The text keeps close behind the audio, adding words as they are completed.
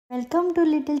Welcome to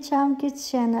Little Charm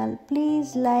Kids channel.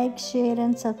 Please like, share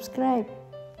and subscribe.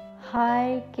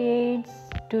 Hi kids,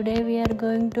 today we are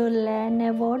going to learn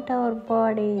about our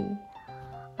body.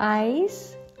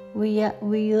 Eyes, we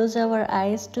use our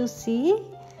eyes to see.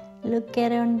 Look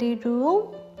around the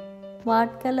room.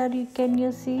 What color can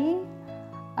you see?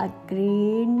 A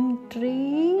green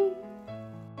tree,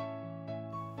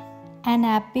 an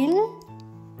apple,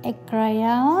 a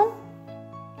crayon,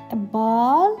 a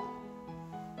ball.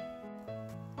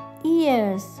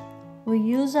 Ears. We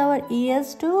use our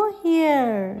ears to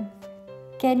hear.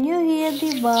 Can you hear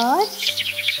the birds?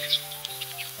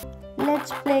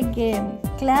 Let's play game.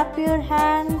 Clap your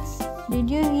hands.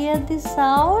 Did you hear the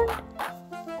sound?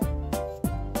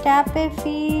 Tap a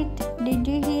feet. Did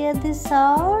you hear the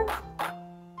sound?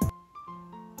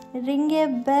 Ring a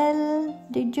bell.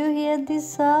 Did you hear the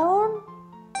sound?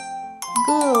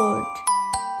 Good.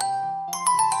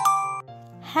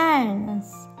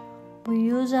 Hands. We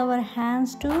use our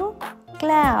hands to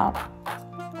clap,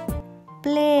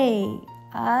 play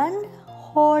and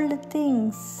hold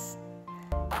things.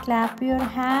 Clap your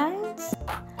hands,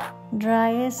 draw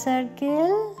a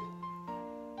circle.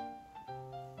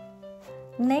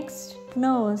 Next,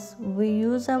 nose. We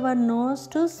use our nose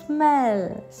to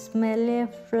smell. Smell a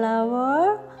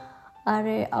flower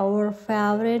or our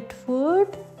favorite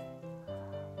food.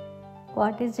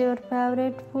 What is your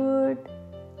favorite food?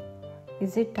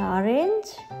 Is it orange?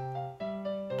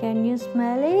 Can you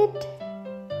smell it?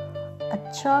 A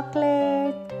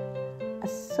chocolate, a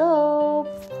soap.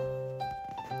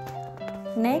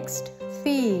 Next,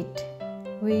 feet.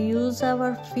 We use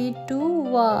our feet to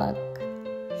walk,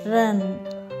 run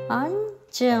and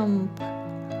jump.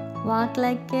 Walk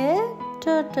like a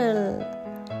turtle,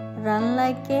 run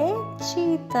like a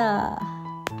cheetah,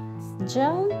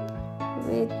 jump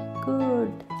very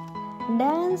good,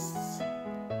 dance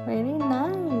very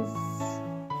nice.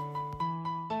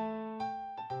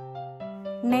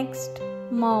 Next,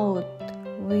 mouth.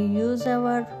 We use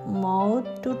our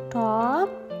mouth to talk,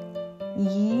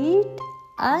 eat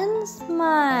and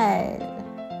smile.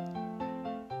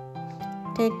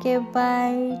 Take a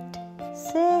bite,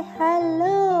 say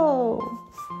hello.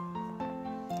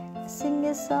 Sing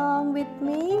a song with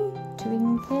me.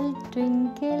 Twinkle,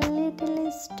 twinkle,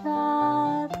 little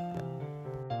star.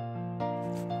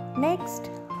 Next,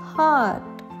 heart.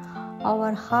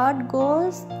 Our heart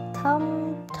goes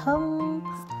thump thump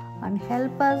and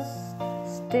help us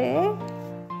stay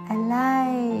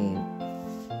alive.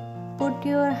 Put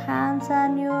your hands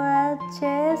on your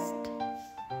chest.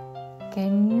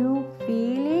 Can you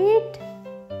feel it?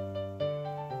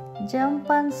 Jump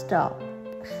and stop.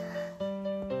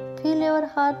 Feel your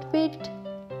heartbeat?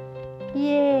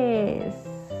 Yes.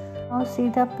 Now see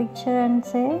the picture and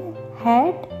say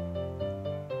head,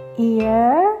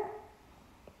 ear,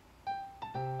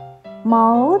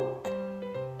 mouth,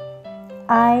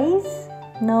 eyes,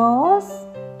 nose,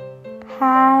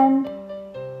 hand,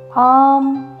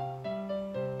 arm,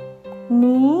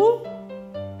 knee,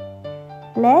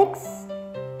 legs,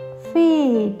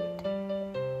 feet.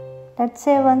 Let's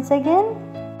say once again.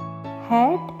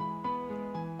 Head,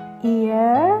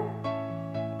 ear,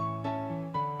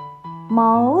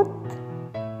 mouth,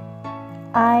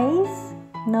 eyes,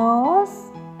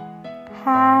 nose,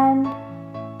 hand,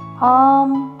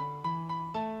 arm,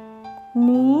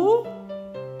 knee,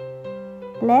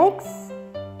 legs,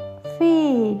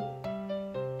 feet.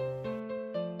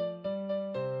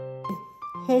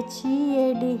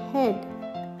 H-E-A-D, head.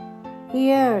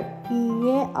 Ear,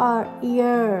 E-A-R,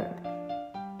 ear.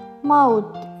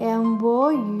 Mouth,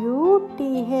 M-O-U-T-H,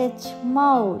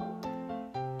 mouth.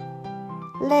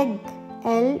 Leg,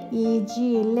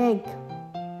 L-E-G, leg.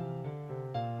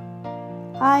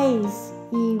 Eyes,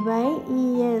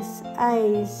 E-Y-E-S,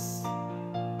 eyes.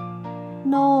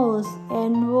 Nose,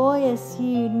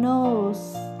 N-O-S-E,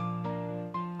 nose.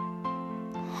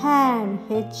 Hand,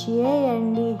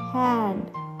 H-A-N-D, hand.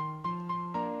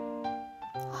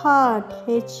 Heart,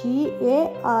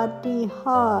 H-E-A-R-T,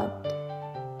 heart.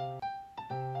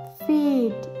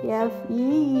 Feet,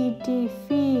 F-E-E-T,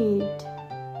 feet.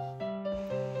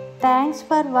 Thanks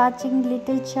for watching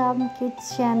Little Charm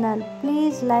Kids channel.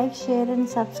 Please like, share and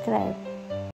subscribe.